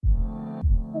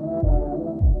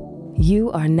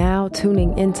You are now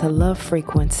tuning into Love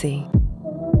Frequency,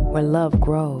 where love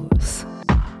grows.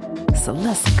 So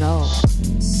let's go.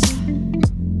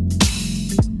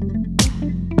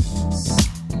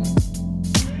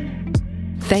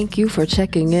 Thank you for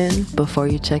checking in before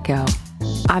you check out.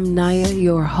 I'm Naya,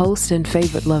 your host and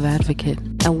favorite love advocate,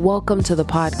 and welcome to the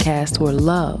podcast where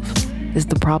love is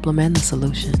the problem and the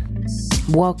solution.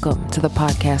 Welcome to the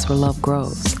podcast where love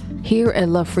grows. Here at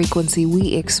Love Frequency,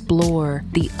 we explore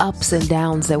the ups and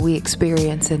downs that we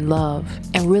experience in love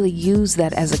and really use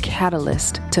that as a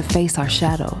catalyst to face our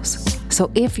shadows.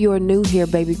 So if you're new here,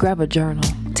 baby, grab a journal,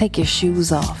 take your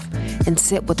shoes off, and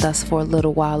sit with us for a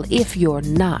little while. If you're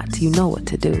not, you know what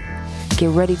to do.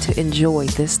 Get ready to enjoy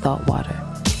this thought water,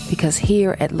 because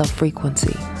here at Love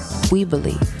Frequency, we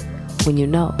believe when you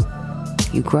know,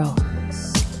 you grow.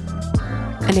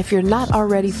 And if you're not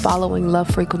already following Love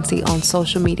Frequency on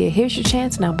social media, here's your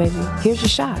chance now, baby. Here's your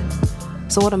shot.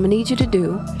 So what I'm gonna need you to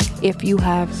do, if you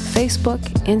have Facebook,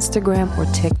 Instagram, or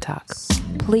TikTok,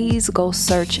 please go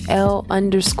search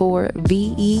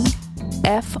L_VEFREQUENCY.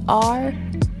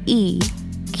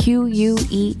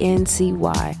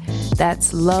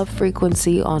 That's Love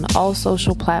Frequency on all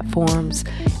social platforms.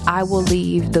 I will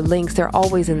leave the links. They're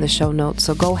always in the show notes.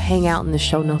 So go hang out in the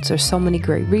show notes. There's so many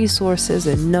great resources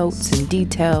and notes and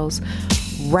details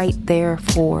right there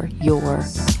for your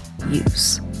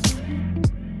use.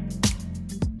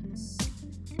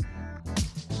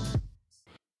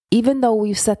 Even though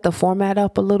we've set the format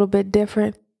up a little bit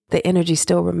different, the energy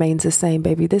still remains the same,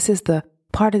 baby. This is the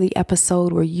part of the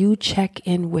episode where you check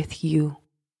in with you.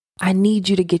 I need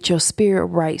you to get your spirit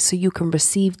right so you can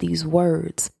receive these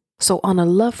words. So on a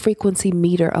love frequency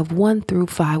meter of 1 through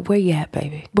 5, where you at,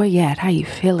 baby? Where you at? How you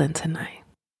feeling tonight?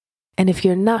 And if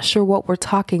you're not sure what we're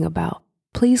talking about,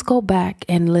 please go back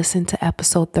and listen to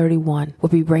episode 31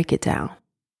 where we break it down.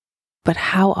 But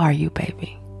how are you,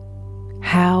 baby?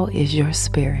 How is your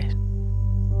spirit?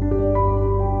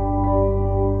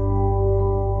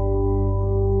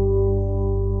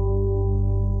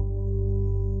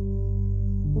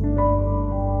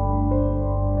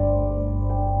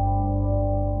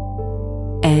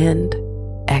 And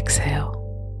exhale.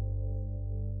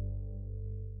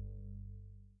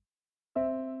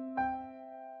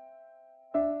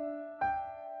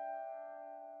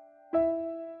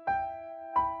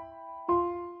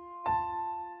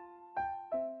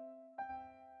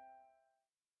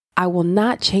 I will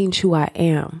not change who I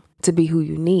am to be who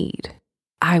you need.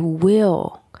 I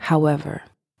will, however,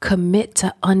 commit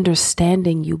to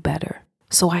understanding you better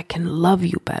so I can love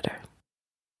you better.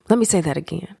 Let me say that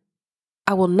again.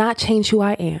 I will not change who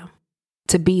I am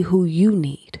to be who you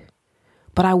need,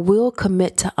 but I will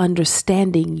commit to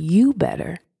understanding you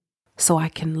better so I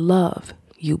can love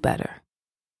you better.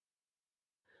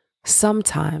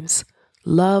 Sometimes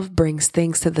love brings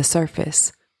things to the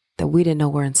surface that we didn't know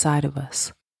were inside of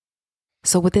us.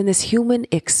 So within this human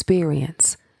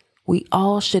experience, we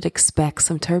all should expect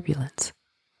some turbulence,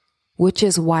 which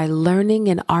is why learning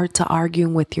an art to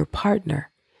arguing with your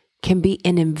partner can be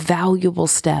an invaluable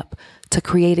step to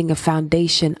creating a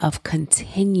foundation of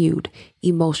continued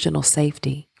emotional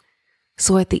safety.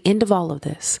 So at the end of all of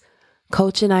this,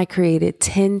 Coach and I created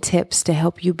 10 tips to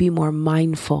help you be more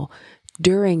mindful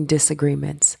during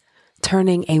disagreements,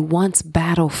 turning a once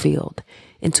battlefield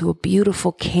into a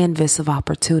beautiful canvas of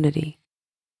opportunity.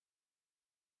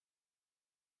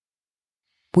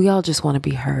 We all just want to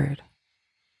be heard.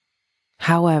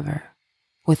 However,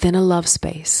 within a love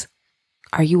space,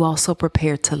 are you also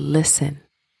prepared to listen?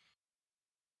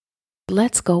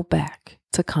 Let's go back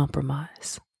to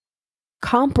compromise.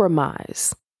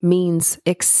 Compromise means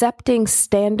accepting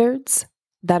standards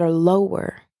that are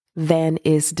lower than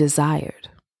is desired.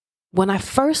 When I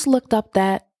first looked up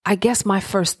that, I guess my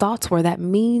first thoughts were that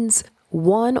means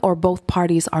one or both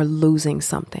parties are losing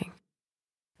something.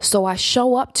 So I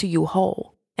show up to you whole.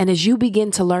 And as you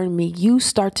begin to learn me, you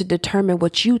start to determine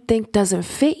what you think doesn't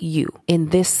fit you in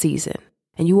this season.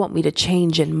 And you want me to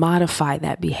change and modify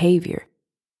that behavior.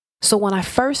 So when I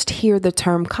first hear the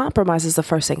term compromise is the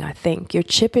first thing I think. You're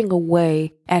chipping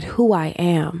away at who I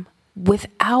am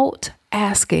without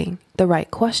asking the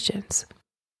right questions.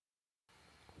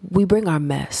 We bring our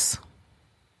mess.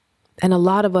 And a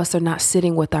lot of us are not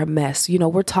sitting with our mess. You know,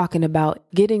 we're talking about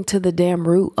getting to the damn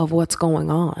root of what's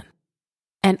going on.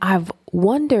 And I've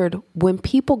wondered when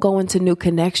people go into new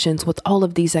connections with all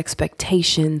of these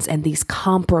expectations and these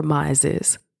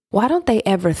compromises, why don't they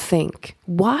ever think,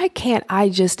 why can't I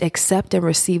just accept and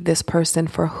receive this person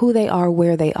for who they are,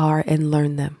 where they are, and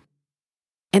learn them?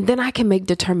 And then I can make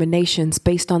determinations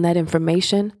based on that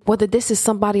information, whether this is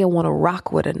somebody I want to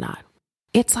rock with or not.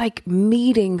 It's like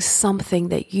meeting something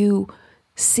that you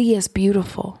see as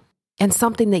beautiful and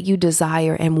something that you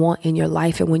desire and want in your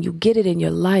life. And when you get it in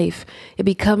your life, it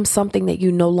becomes something that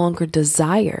you no longer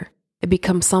desire. It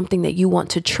becomes something that you want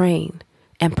to train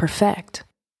and perfect.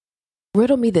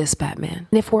 Riddle me this, Batman.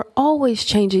 And if we're always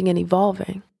changing and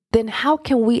evolving, then how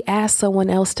can we ask someone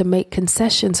else to make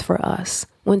concessions for us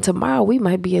when tomorrow we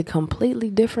might be a completely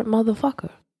different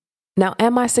motherfucker? Now,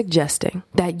 am I suggesting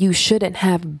that you shouldn't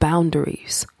have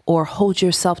boundaries or hold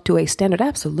yourself to a standard?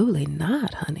 Absolutely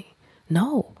not, honey.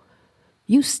 No.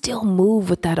 You still move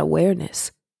with that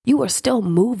awareness. You are still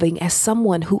moving as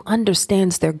someone who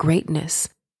understands their greatness.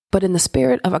 But in the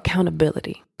spirit of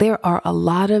accountability, there are a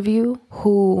lot of you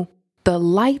who the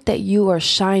light that you are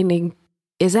shining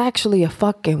is actually a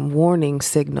fucking warning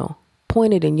signal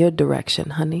pointed in your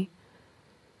direction, honey.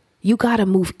 You gotta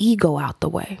move ego out the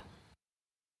way.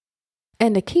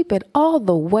 And to keep it all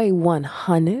the way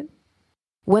 100,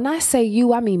 when I say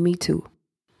you, I mean me too.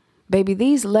 Baby,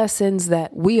 these lessons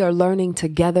that we are learning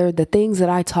together, the things that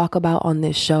I talk about on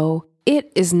this show,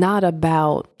 it is not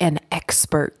about an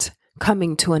expert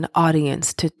coming to an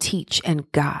audience to teach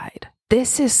and guide.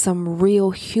 This is some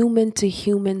real human to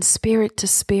human, spirit to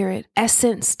spirit,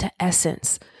 essence to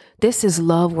essence. This is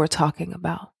love we're talking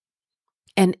about.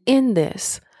 And in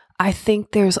this, I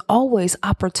think there's always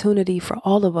opportunity for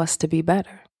all of us to be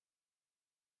better.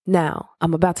 Now,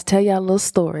 I'm about to tell y'all a little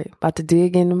story, about to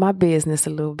dig into my business a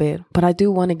little bit, but I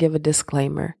do want to give a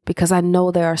disclaimer because I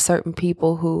know there are certain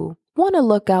people who want to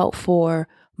look out for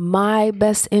my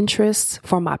best interests,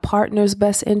 for my partner's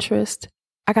best interest.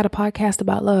 I got a podcast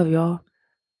about love, y'all.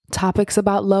 Topics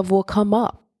about love will come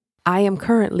up. I am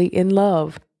currently in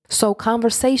love, so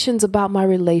conversations about my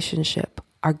relationship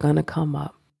are going to come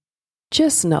up.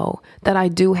 Just know that I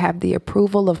do have the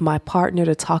approval of my partner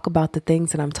to talk about the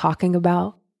things that I'm talking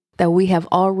about, that we have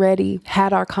already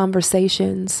had our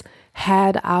conversations,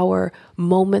 had our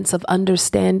moments of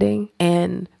understanding,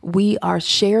 and we are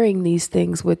sharing these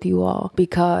things with you all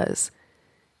because,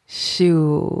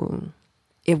 shoot,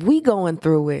 if we going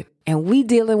through it and we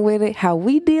dealing with it, how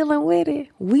we dealing with it,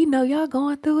 we know y'all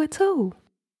going through it too.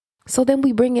 So then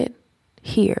we bring it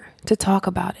here to talk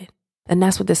about it. And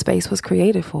that's what this space was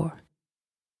created for.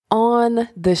 On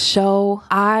the show,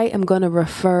 I am going to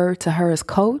refer to her as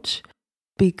Coach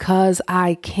because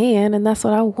I can, and that's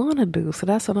what I want to do. So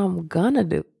that's what I'm going to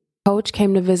do. Coach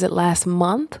came to visit last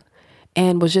month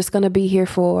and was just going to be here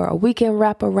for a weekend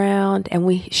wraparound.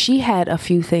 And she had a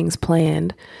few things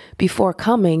planned before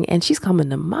coming, and she's coming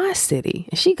to my city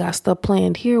and she got stuff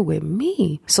planned here with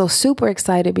me. So super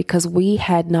excited because we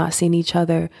had not seen each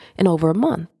other in over a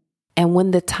month. And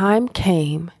when the time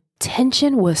came,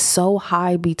 tension was so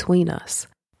high between us.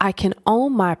 I can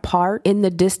own my part in the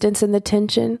distance and the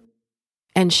tension,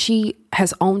 and she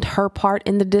has owned her part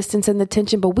in the distance and the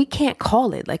tension, but we can't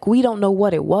call it. Like, we don't know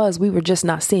what it was. We were just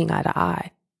not seeing eye to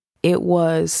eye. It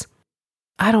was,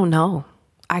 I don't know.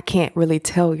 I can't really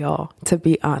tell y'all, to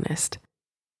be honest.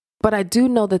 But I do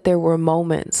know that there were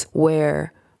moments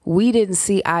where we didn't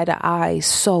see eye to eye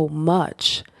so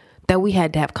much that we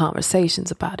had to have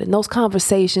conversations about it. And those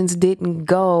conversations didn't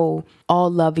go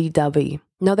all lovey-dovey.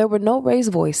 No, there were no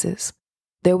raised voices.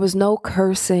 There was no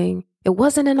cursing. It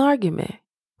wasn't an argument,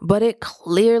 but it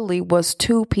clearly was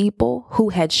two people who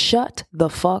had shut the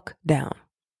fuck down.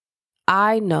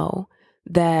 I know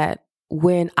that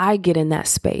when I get in that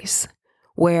space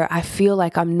where I feel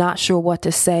like I'm not sure what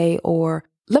to say, or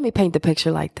let me paint the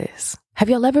picture like this. Have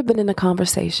y'all ever been in a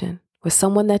conversation with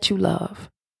someone that you love,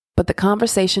 but the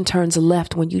conversation turns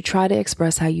left when you try to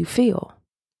express how you feel?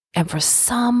 And for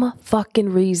some fucking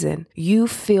reason, you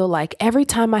feel like every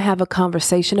time I have a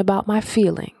conversation about my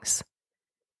feelings,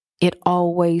 it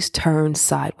always turns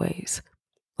sideways.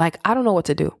 Like, I don't know what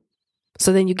to do.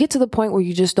 So then you get to the point where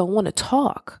you just don't want to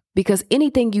talk because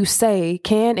anything you say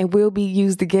can and will be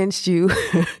used against you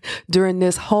during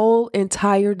this whole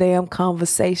entire damn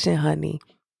conversation, honey.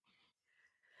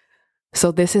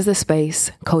 So this is the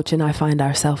space Coach and I find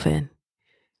ourselves in.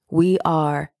 We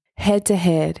are head to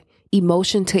head,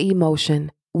 emotion to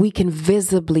emotion. We can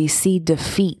visibly see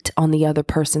defeat on the other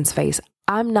person's face.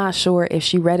 I'm not sure if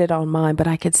she read it on mine, but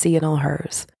I could see it on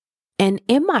hers. And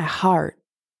in my heart,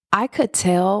 I could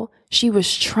tell she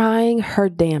was trying her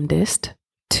damnedest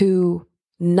to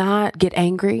not get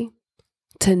angry,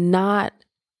 to not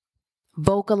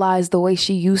vocalize the way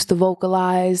she used to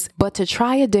vocalize, but to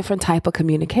try a different type of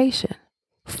communication.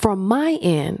 From my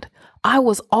end, I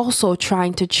was also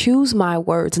trying to choose my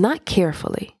words, not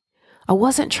carefully. I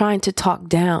wasn't trying to talk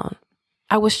down.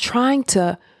 I was trying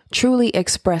to truly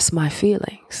express my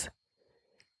feelings.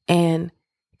 And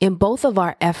In both of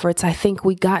our efforts, I think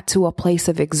we got to a place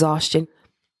of exhaustion.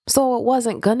 So it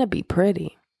wasn't going to be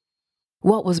pretty.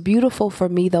 What was beautiful for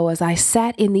me, though, is I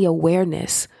sat in the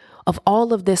awareness of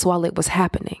all of this while it was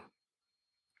happening.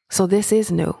 So this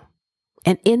is new.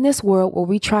 And in this world where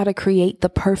we try to create the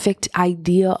perfect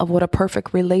idea of what a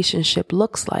perfect relationship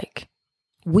looks like,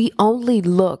 we only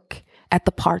look at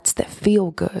the parts that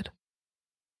feel good.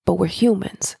 But we're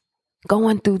humans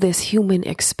going through this human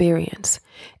experience.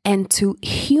 And to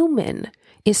human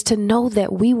is to know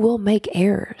that we will make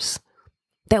errors,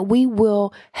 that we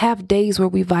will have days where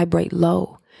we vibrate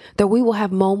low, that we will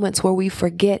have moments where we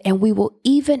forget, and we will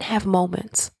even have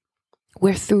moments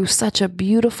where through such a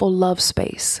beautiful love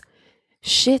space,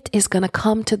 shit is going to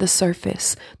come to the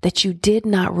surface that you did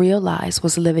not realize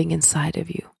was living inside of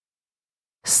you.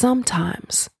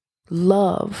 Sometimes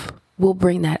love will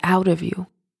bring that out of you,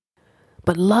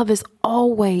 but love is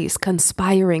always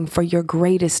conspiring for your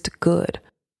greatest good.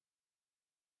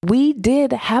 We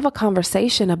did have a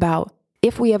conversation about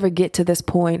if we ever get to this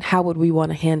point, how would we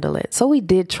want to handle it? So we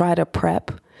did try to prep.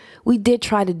 We did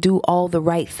try to do all the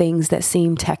right things that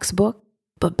seem textbook.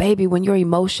 But baby, when your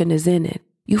emotion is in it,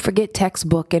 you forget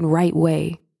textbook and right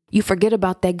way. You forget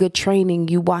about that good training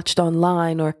you watched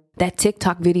online or that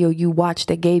TikTok video you watched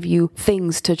that gave you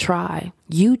things to try.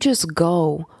 You just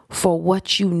go for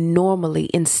what you normally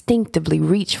instinctively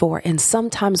reach for. And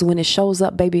sometimes when it shows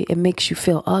up, baby, it makes you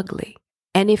feel ugly.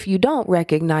 And if you don't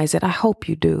recognize it, I hope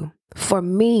you do. For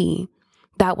me,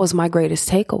 that was my greatest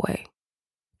takeaway.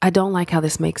 I don't like how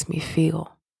this makes me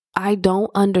feel. I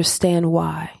don't understand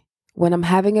why, when I'm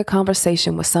having a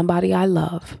conversation with somebody I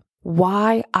love,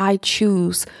 why I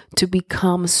choose to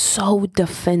become so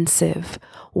defensive,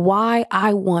 why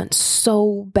I want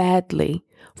so badly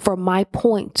for my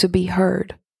point to be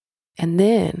heard. And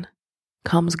then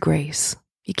comes grace.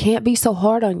 You can't be so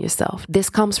hard on yourself. This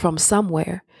comes from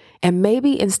somewhere. And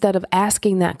maybe instead of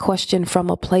asking that question from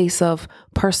a place of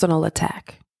personal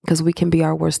attack, because we can be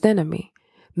our worst enemy,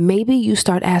 maybe you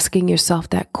start asking yourself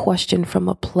that question from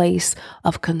a place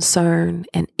of concern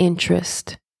and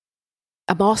interest.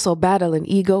 I'm also battling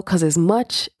ego because as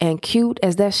much and cute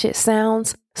as that shit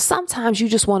sounds, sometimes you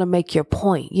just want to make your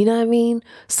point. You know what I mean?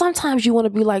 Sometimes you want to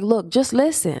be like, look, just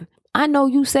listen. I know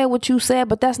you said what you said,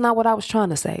 but that's not what I was trying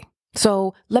to say.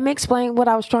 So let me explain what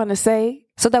I was trying to say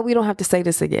so that we don't have to say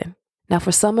this again. Now,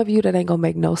 for some of you, that ain't gonna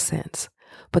make no sense.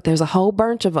 But there's a whole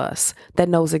bunch of us that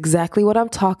knows exactly what I'm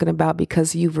talking about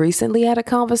because you've recently had a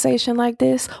conversation like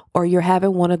this or you're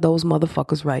having one of those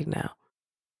motherfuckers right now.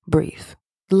 Breathe.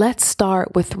 Let's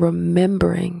start with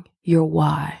remembering your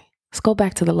why. Let's go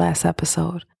back to the last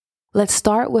episode. Let's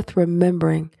start with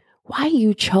remembering why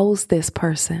you chose this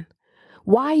person,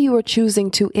 why you are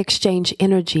choosing to exchange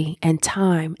energy and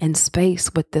time and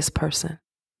space with this person.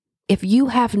 If you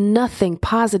have nothing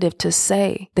positive to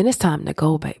say, then it's time to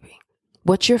go, baby.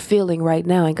 What you're feeling right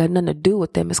now ain't got nothing to do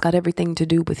with them. It's got everything to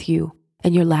do with you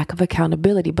and your lack of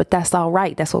accountability. But that's all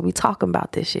right. That's what we're talking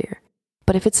about this year.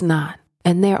 But if it's not,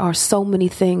 and there are so many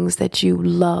things that you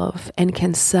love and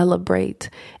can celebrate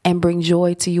and bring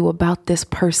joy to you about this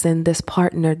person, this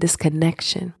partner, this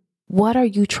connection, what are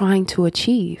you trying to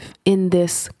achieve in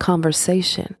this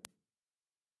conversation?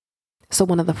 So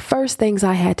one of the first things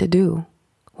I had to do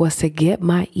was to get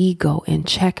my ego in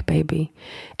check, baby.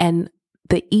 And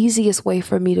the easiest way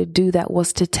for me to do that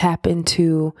was to tap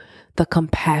into the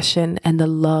compassion and the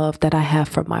love that I have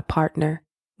for my partner.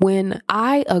 When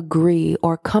I agree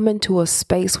or come into a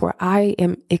space where I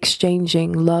am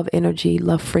exchanging love energy,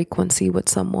 love frequency with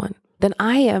someone, then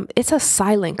it's a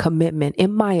silent commitment,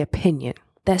 in my opinion,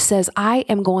 that says I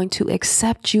am going to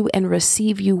accept you and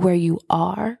receive you where you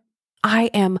are. I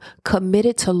am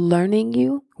committed to learning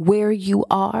you where you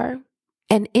are.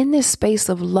 And in this space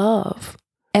of love,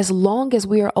 as long as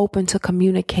we are open to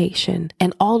communication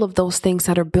and all of those things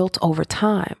that are built over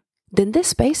time, then this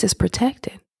space is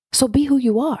protected. So be who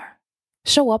you are.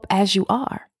 Show up as you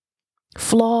are.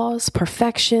 Flaws,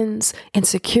 perfections,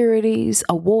 insecurities,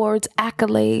 awards,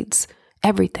 accolades,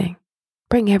 everything.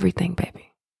 Bring everything,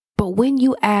 baby. But when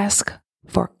you ask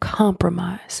for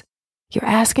compromise, you're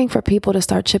asking for people to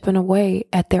start chipping away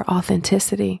at their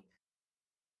authenticity.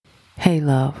 Hey,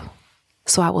 love.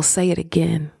 So I will say it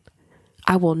again.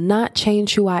 I will not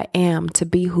change who I am to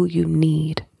be who you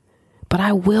need, but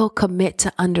I will commit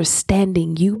to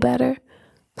understanding you better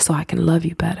so I can love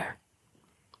you better.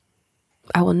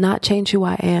 I will not change who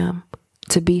I am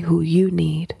to be who you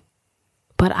need,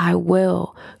 but I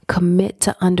will commit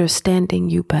to understanding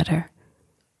you better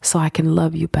so I can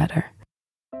love you better.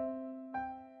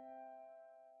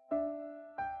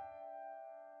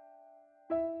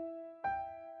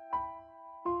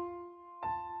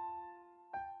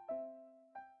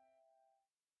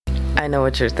 know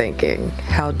what you're thinking.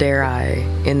 How dare I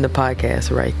end the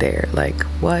podcast right there? Like,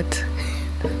 what?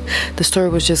 The story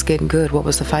was just getting good. What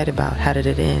was the fight about? How did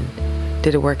it end?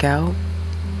 Did it work out?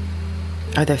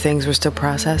 Are there things we're still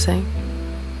processing?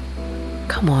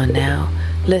 Come on now.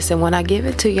 Listen, when I give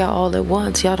it to y'all all at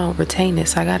once, y'all don't retain it,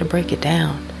 so I gotta break it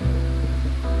down.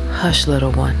 Hush,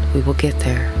 little one. We will get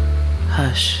there.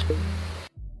 Hush.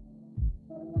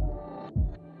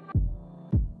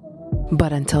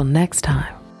 But until next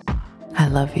time, I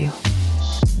love you.